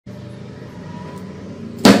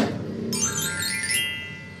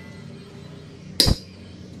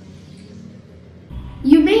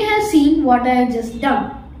see what I have just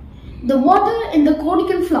done. The water in the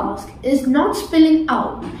conical flask is not spilling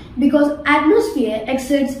out because atmosphere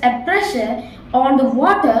exerts a pressure on the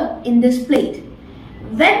water in this plate.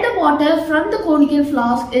 When the water from the conical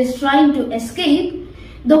flask is trying to escape,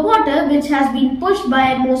 the water which has been pushed by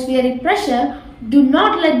atmospheric pressure do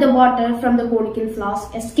not let the water from the conical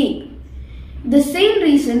flask escape. The same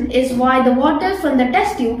reason is why the water from the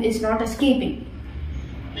test tube is not escaping.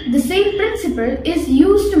 The same principle is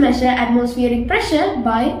used to measure atmospheric pressure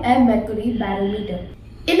by a mercury barometer.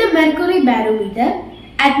 In a mercury barometer,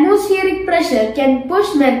 atmospheric pressure can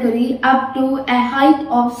push mercury up to a height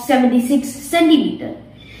of 76 centimeter.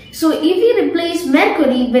 So if we replace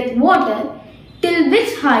mercury with water, till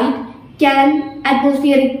which height can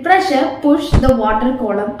atmospheric pressure push the water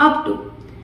column up to?